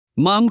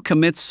Mom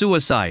commits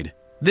suicide.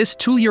 This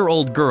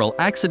 2-year-old girl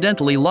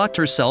accidentally locked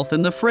herself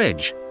in the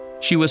fridge.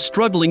 She was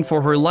struggling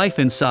for her life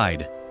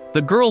inside.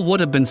 The girl would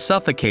have been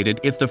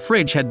suffocated if the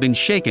fridge had been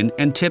shaken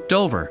and tipped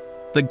over.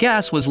 The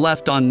gas was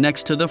left on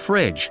next to the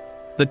fridge.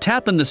 The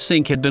tap in the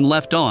sink had been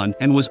left on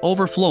and was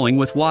overflowing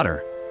with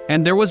water.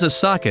 And there was a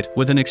socket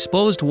with an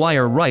exposed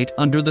wire right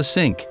under the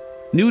sink.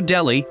 New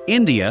Delhi,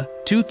 India,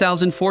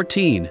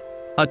 2014.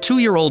 A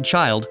 2-year-old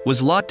child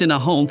was locked in a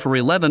home for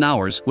 11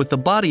 hours with the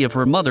body of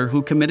her mother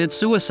who committed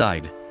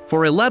suicide.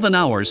 For 11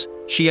 hours,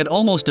 she had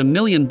almost a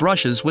million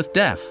brushes with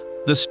death.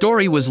 The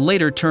story was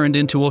later turned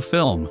into a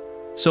film,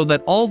 so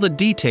that all the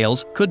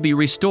details could be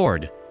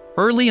restored.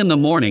 Early in the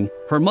morning,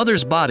 her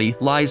mother's body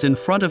lies in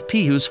front of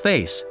Pihu's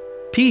face.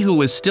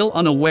 Pihu is still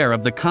unaware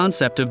of the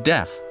concept of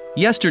death.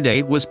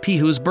 Yesterday was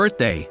Pihu's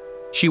birthday.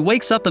 She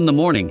wakes up in the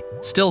morning,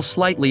 still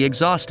slightly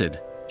exhausted.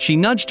 She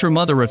nudged her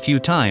mother a few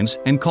times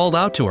and called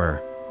out to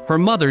her. Her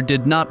mother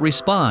did not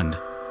respond.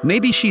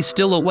 Maybe she's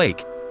still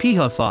awake,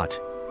 Pihu thought.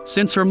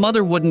 Since her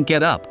mother wouldn't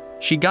get up,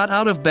 she got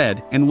out of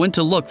bed and went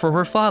to look for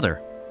her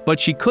father. But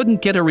she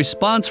couldn't get a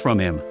response from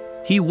him.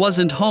 He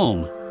wasn't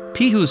home.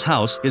 Pihu's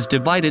house is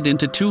divided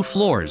into 2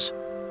 floors.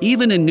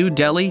 Even in New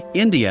Delhi,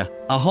 India,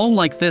 a home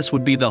like this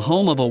would be the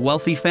home of a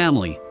wealthy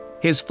family.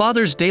 His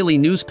father's daily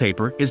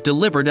newspaper is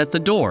delivered at the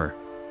door.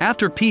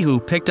 After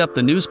Pihu picked up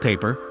the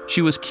newspaper,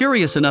 she was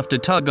curious enough to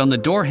tug on the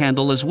door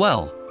handle as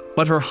well.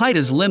 But her height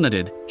is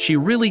limited, she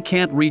really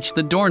can't reach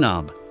the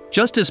doorknob.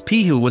 Just as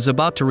Pihu was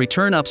about to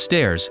return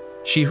upstairs,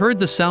 she heard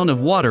the sound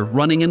of water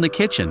running in the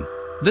kitchen.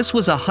 This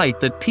was a height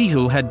that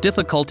Pihu had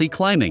difficulty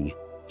climbing.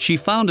 She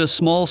found a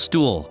small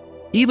stool.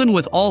 Even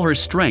with all her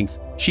strength,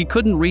 she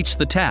couldn't reach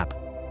the tap.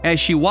 As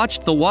she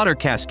watched the water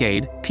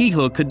cascade,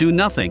 Pihu could do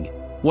nothing.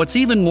 What's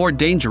even more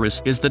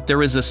dangerous is that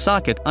there is a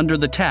socket under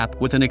the tap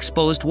with an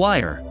exposed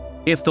wire.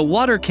 If the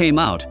water came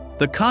out,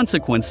 the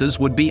consequences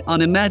would be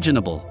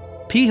unimaginable.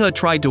 Pihu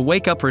tried to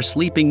wake up her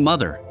sleeping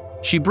mother.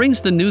 She brings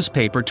the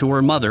newspaper to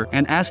her mother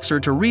and asks her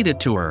to read it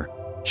to her.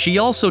 She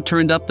also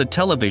turned up the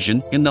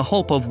television in the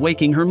hope of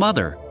waking her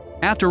mother.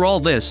 After all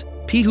this,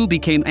 Pihu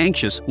became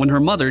anxious when her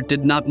mother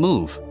did not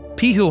move.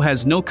 Pihu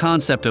has no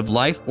concept of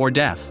life or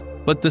death,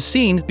 but the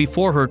scene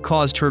before her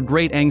caused her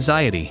great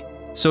anxiety.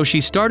 So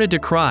she started to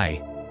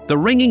cry. The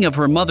ringing of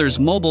her mother's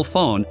mobile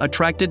phone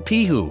attracted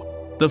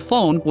Pihu. The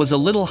phone was a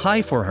little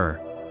high for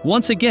her.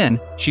 Once again,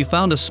 she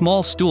found a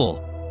small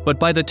stool, but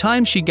by the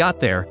time she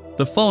got there,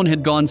 the phone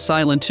had gone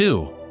silent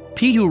too.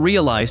 Pihu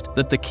realized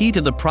that the key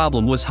to the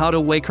problem was how to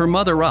wake her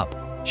mother up.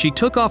 She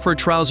took off her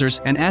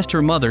trousers and asked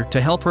her mother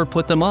to help her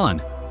put them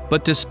on.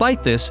 But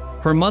despite this,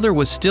 her mother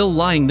was still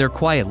lying there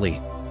quietly.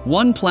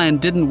 One plan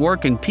didn't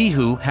work and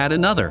Pihu had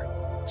another.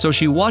 So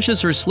she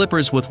washes her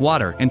slippers with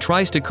water and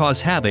tries to cause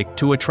havoc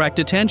to attract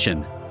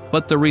attention.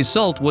 But the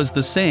result was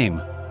the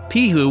same.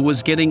 Pihu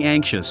was getting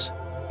anxious.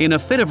 In a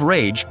fit of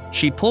rage,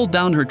 she pulled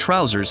down her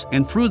trousers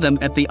and threw them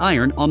at the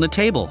iron on the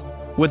table.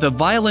 With a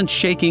violent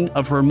shaking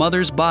of her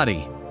mother's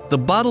body, the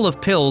bottle of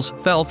pills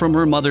fell from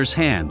her mother's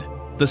hand.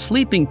 The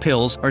sleeping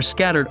pills are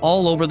scattered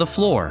all over the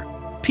floor.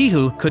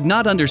 Pihu could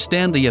not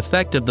understand the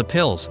effect of the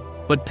pills,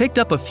 but picked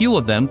up a few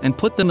of them and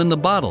put them in the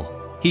bottle.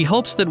 He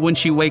hopes that when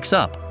she wakes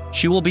up,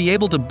 she will be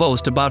able to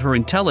boast about her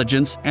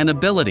intelligence and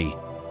ability.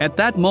 At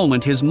that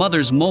moment his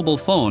mother's mobile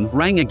phone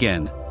rang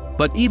again.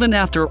 But even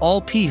after all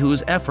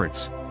Pihu's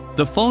efforts,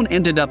 the phone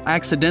ended up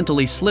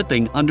accidentally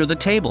slipping under the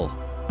table.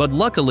 But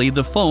luckily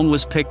the phone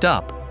was picked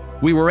up.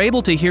 We were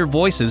able to hear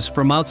voices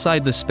from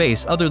outside the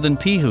space other than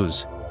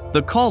Pihu's.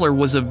 The caller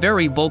was a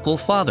very vocal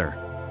father.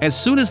 As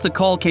soon as the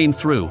call came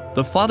through,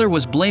 the father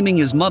was blaming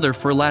his mother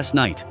for last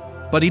night.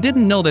 But he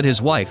didn't know that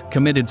his wife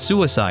committed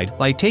suicide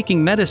by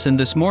taking medicine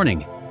this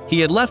morning. He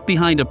had left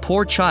behind a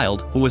poor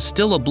child who was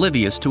still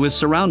oblivious to his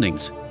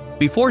surroundings.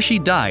 Before she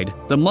died,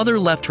 the mother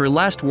left her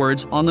last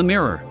words on the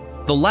mirror.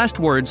 The last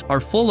words are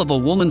full of a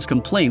woman's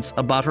complaints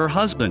about her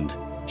husband.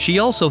 She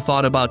also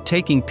thought about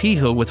taking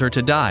Pihu with her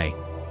to die.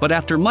 But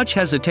after much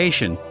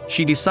hesitation,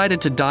 she decided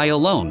to die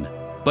alone.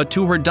 But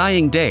to her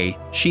dying day,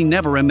 she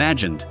never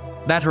imagined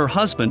that her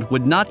husband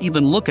would not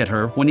even look at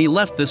her when he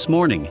left this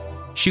morning.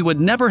 She would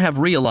never have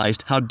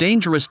realized how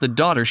dangerous the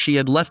daughter she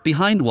had left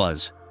behind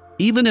was,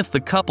 even if the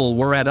couple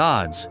were at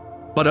odds.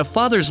 But a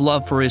father's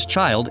love for his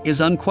child is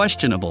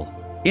unquestionable.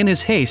 In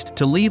his haste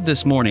to leave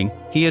this morning,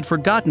 he had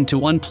forgotten to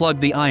unplug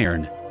the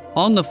iron.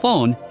 On the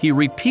phone, he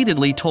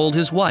repeatedly told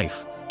his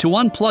wife to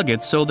unplug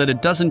it so that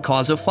it doesn't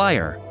cause a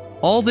fire.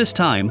 All this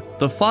time,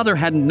 the father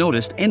hadn't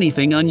noticed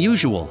anything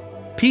unusual.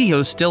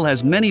 Pihu still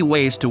has many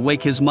ways to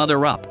wake his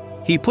mother up.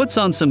 He puts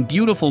on some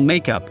beautiful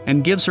makeup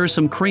and gives her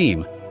some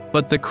cream.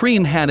 But the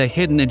cream had a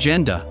hidden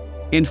agenda.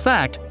 In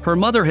fact, her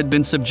mother had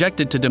been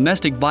subjected to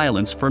domestic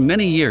violence for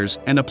many years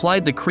and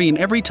applied the cream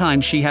every time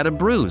she had a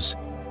bruise.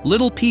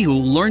 Little Pihu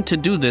learned to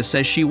do this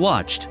as she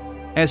watched.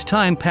 As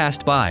time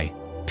passed by,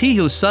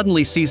 Pihu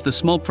suddenly sees the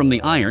smoke from the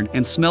iron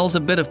and smells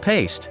a bit of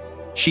paste.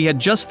 She had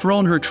just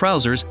thrown her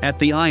trousers at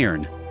the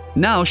iron.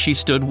 Now she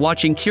stood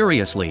watching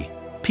curiously.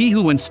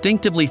 Pihu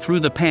instinctively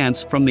threw the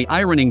pants from the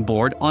ironing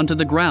board onto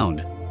the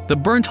ground. The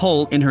burnt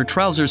hole in her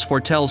trousers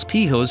foretells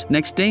Pihu's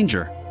next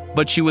danger.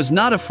 But she was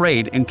not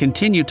afraid and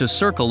continued to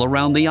circle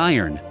around the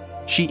iron.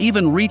 She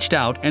even reached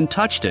out and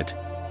touched it.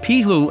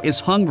 Pihu is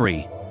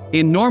hungry.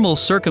 In normal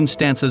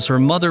circumstances her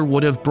mother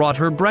would have brought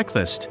her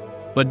breakfast.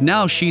 But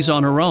now she's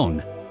on her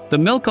own. The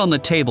milk on the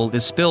table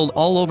is spilled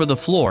all over the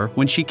floor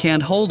when she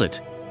can't hold it.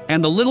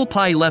 And the little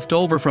pie left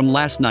over from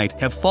last night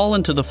have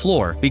fallen to the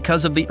floor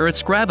because of the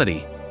Earth's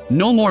gravity.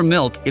 No more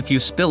milk if you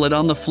spill it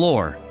on the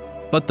floor.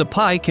 But the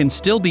pie can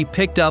still be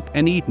picked up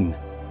and eaten.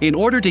 In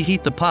order to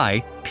heat the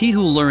pie,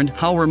 Pihu learned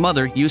how her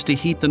mother used to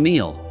heat the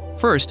meal.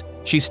 First,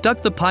 she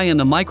stuck the pie in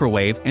the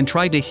microwave and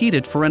tried to heat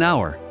it for an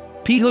hour.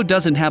 Pihu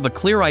doesn't have a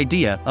clear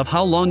idea of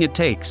how long it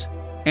takes.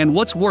 And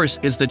what's worse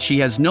is that she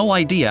has no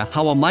idea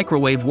how a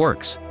microwave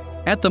works.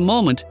 At the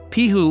moment,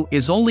 Pihu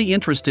is only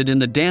interested in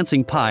the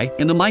dancing pie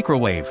in the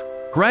microwave.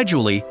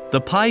 Gradually,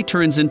 the pie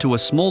turns into a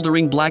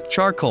smoldering black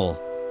charcoal.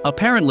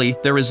 Apparently,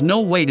 there is no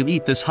way to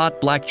eat this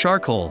hot black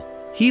charcoal.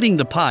 Heating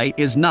the pie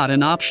is not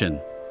an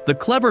option. The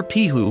clever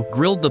Pihu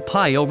grilled the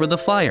pie over the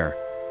fire.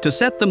 To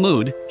set the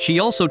mood, she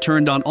also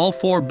turned on all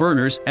 4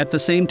 burners at the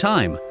same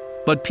time.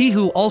 But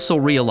Pihu also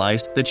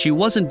realized that she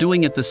wasn't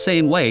doing it the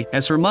same way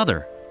as her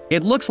mother.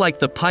 It looks like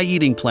the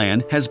pie-eating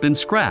plan has been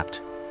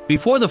scrapped.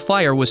 Before the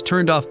fire was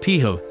turned off,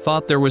 Pihu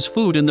thought there was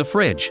food in the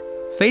fridge.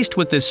 Faced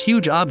with this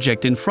huge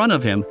object in front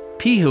of him,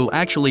 Pihu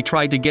actually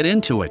tried to get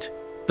into it.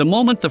 The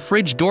moment the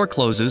fridge door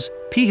closes,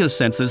 Pihu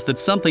senses that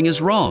something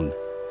is wrong.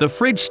 The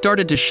fridge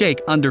started to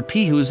shake under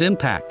Pihu's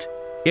impact.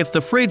 If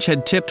the fridge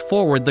had tipped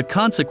forward, the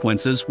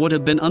consequences would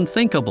have been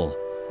unthinkable.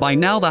 By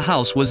now the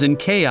house was in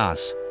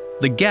chaos.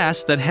 The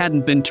gas that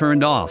hadn't been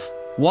turned off.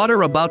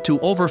 Water about to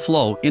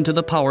overflow into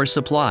the power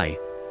supply.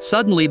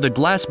 Suddenly the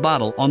glass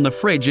bottle on the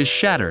fridge is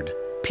shattered.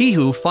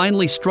 Pihu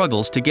finally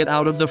struggles to get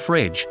out of the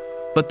fridge.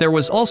 But there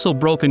was also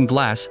broken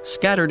glass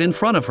scattered in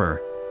front of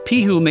her.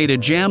 Pihu made a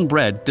jam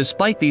bread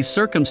despite these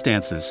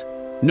circumstances.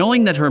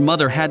 Knowing that her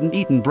mother hadn't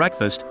eaten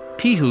breakfast,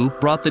 Pihu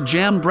brought the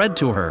jam bread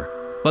to her.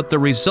 But the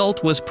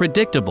result was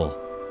predictable.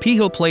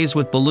 Pihu plays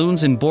with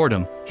balloons in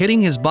boredom,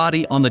 hitting his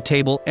body on the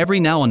table every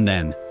now and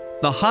then.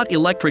 The hot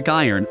electric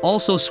iron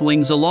also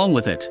swings along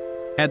with it.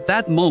 At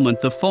that moment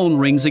the phone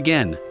rings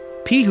again.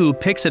 Pihu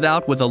picks it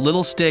out with a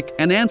little stick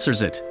and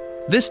answers it.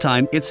 This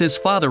time it's his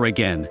father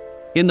again.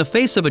 In the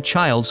face of a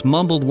child's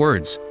mumbled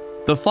words,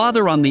 the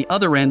father on the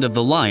other end of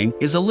the line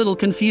is a little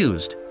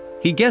confused.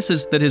 He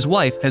guesses that his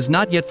wife has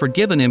not yet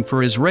forgiven him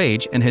for his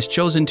rage and has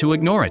chosen to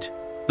ignore it.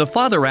 The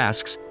father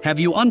asks, "Have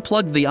you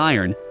unplugged the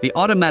iron? The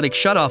automatic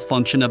shutoff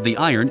function of the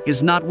iron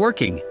is not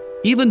working."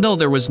 Even though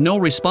there was no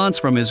response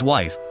from his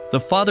wife, the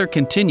father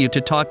continued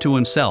to talk to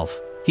himself.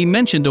 He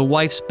mentioned a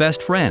wife's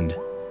best friend.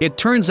 It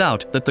turns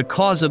out that the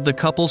cause of the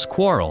couple's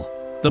quarrel.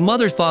 The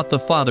mother thought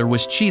the father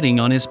was cheating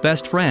on his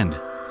best friend.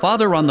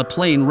 Father on the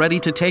plane ready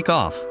to take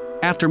off.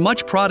 After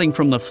much prodding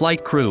from the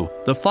flight crew,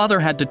 the father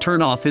had to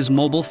turn off his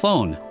mobile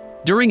phone.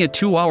 During a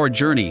 2-hour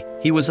journey,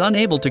 he was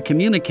unable to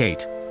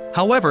communicate.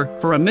 However,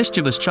 for a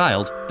mischievous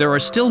child, there are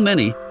still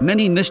many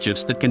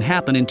mischiefs that can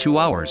happen in 2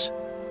 hours.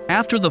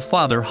 After the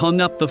father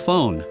hung up the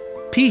phone,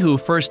 Pihu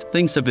first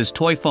thinks of his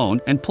toy phone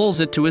and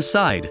pulls it to his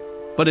side.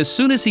 But as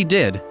soon as he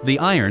did, the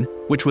iron,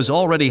 which was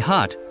already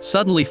hot,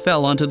 suddenly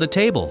fell onto the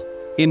table.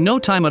 In no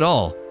time at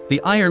all,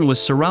 the iron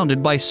was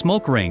surrounded by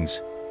smoke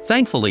rings.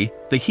 Thankfully,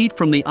 the heat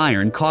from the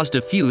iron caused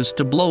a fuse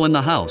to blow in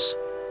the house.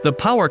 The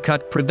power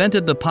cut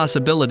prevented the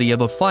possibility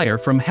of a fire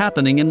from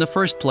happening in the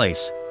first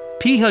place.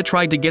 Pihu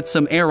tried to get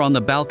some air on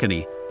the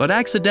balcony, but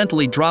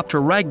accidentally dropped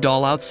her rag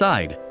doll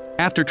outside.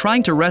 After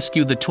trying to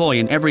rescue the toy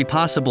in every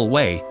possible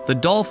way, the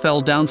doll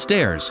fell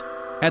downstairs.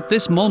 At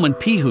this moment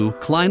Pihu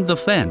climbed the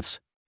fence.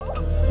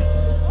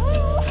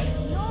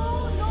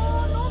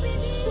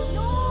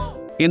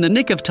 In the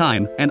nick of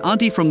time, an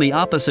auntie from the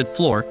opposite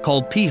floor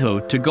called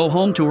Pihu to go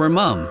home to her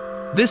mum.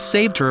 This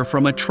saved her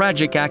from a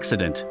tragic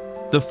accident.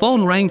 The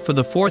phone rang for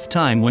the 4th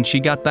time when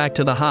she got back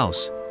to the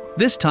house.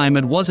 This time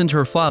it wasn't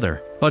her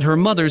father, but her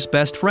mother's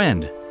best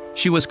friend.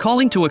 She was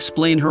calling to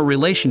explain her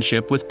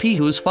relationship with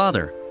Pihu's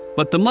father.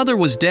 But the mother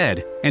was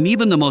dead, and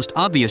even the most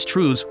obvious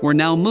truths were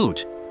now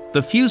moot.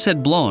 The fuse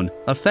had blown,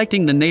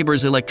 affecting the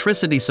neighbor's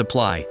electricity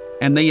supply,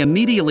 and they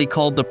immediately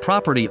called the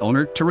property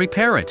owner to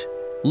repair it.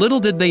 Little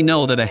did they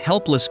know that a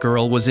helpless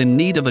girl was in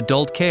need of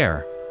adult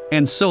care.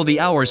 And so the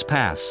hours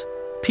pass.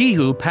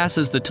 Pihu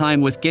passes the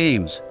time with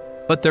games.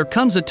 But there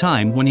comes a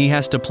time when he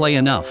has to play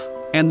enough,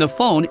 and the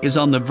phone is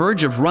on the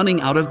verge of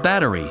running out of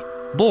battery.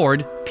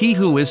 Bored,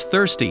 Pihu is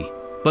thirsty.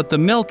 But the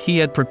milk he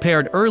had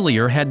prepared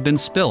earlier had been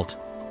spilt.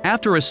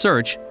 After a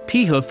search,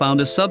 Pihu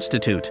found a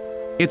substitute.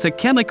 It's a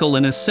chemical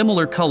in a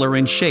similar color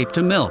and shape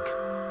to milk.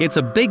 It's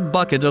a big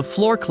bucket of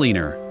floor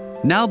cleaner.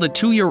 Now the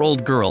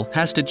 2-year-old girl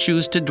has to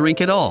choose to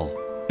drink it all.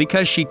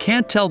 Because she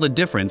can't tell the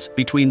difference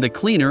between the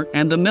cleaner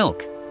and the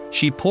milk.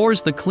 She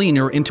pours the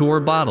cleaner into her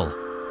bottle.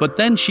 But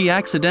then she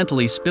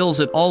accidentally spills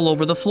it all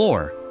over the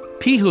floor.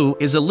 Pihu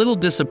is a little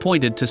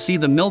disappointed to see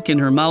the milk in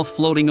her mouth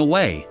floating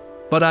away.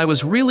 But I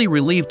was really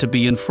relieved to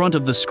be in front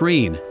of the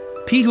screen.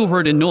 Pihu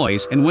heard a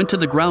noise and went to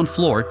the ground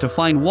floor to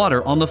find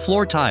water on the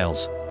floor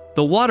tiles.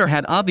 The water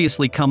had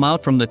obviously come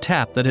out from the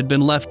tap that had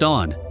been left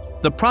on.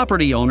 The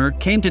property owner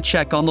came to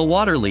check on the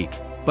water leak,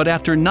 but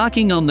after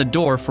knocking on the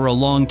door for a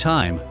long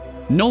time,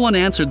 no one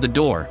answered the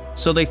door,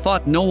 so they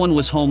thought no one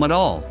was home at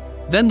all.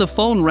 Then the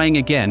phone rang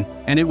again,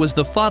 and it was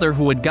the father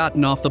who had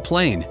gotten off the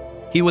plane.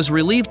 He was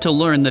relieved to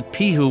learn that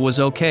Pihu was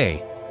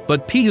okay,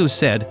 but Pihu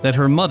said that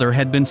her mother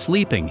had been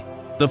sleeping.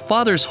 The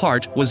father's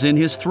heart was in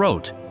his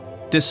throat.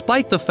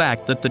 Despite the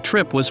fact that the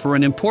trip was for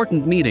an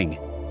important meeting,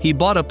 he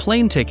bought a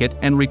plane ticket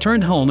and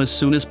returned home as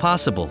soon as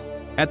possible.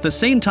 At the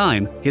same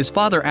time, his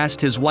father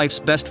asked his wife's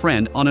best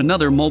friend on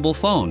another mobile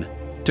phone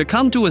to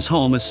come to his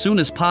home as soon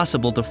as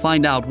possible to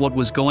find out what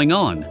was going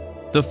on.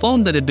 The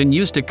phone that had been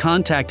used to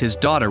contact his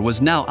daughter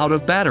was now out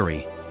of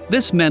battery.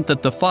 This meant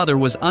that the father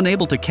was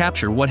unable to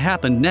capture what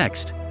happened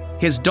next.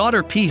 His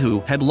daughter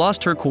Pihu had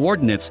lost her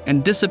coordinates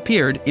and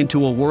disappeared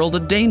into a world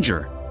of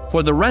danger.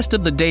 For the rest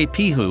of the day,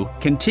 Pihu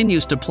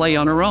continues to play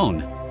on her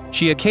own.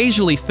 She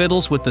occasionally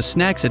fiddles with the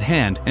snacks at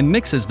hand and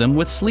mixes them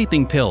with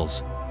sleeping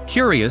pills.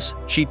 Curious,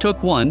 she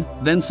took one,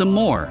 then some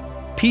more.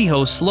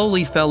 Pihu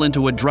slowly fell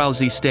into a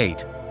drowsy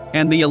state,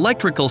 and the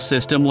electrical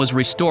system was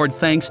restored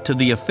thanks to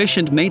the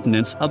efficient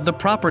maintenance of the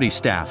property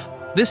staff.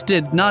 This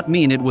did not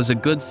mean it was a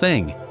good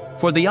thing,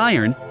 for the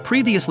iron,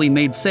 previously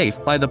made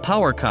safe by the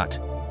power cut,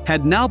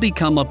 had now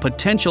become a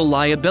potential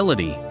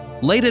liability.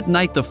 Late at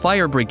night, the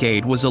fire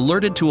brigade was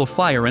alerted to a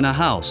fire in a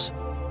house.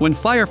 When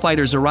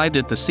firefighters arrived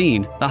at the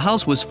scene, the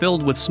house was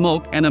filled with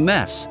smoke and a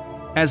mess.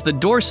 As the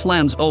door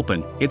slams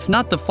open, it's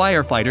not the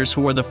firefighters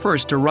who are the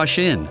first to rush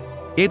in.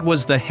 It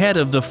was the head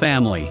of the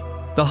family.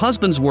 The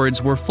husband's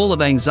words were full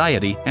of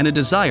anxiety and a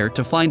desire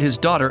to find his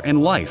daughter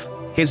and wife.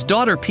 His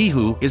daughter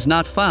Pihu is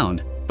not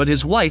found, but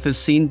his wife is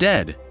seen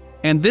dead.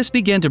 And this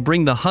began to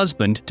bring the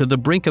husband to the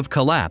brink of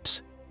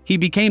collapse. He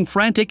became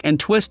frantic and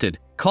twisted,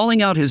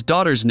 calling out his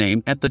daughter's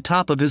name at the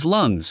top of his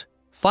lungs.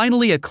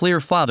 Finally, a clear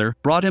father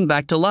brought him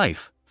back to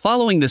life.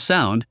 Following the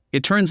sound,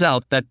 it turns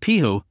out that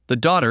Pihu, the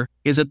daughter,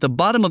 is at the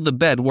bottom of the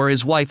bed where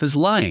his wife is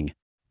lying.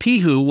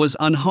 Pihu was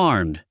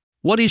unharmed.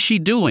 What is she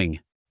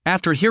doing?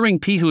 After hearing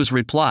Pihu's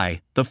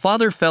reply, the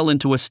father fell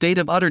into a state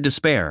of utter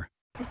despair.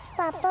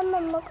 पापा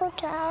मम्मा को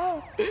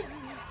उठाओ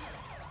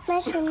मैं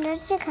सुंदर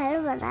से घर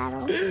बना रहा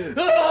हूँ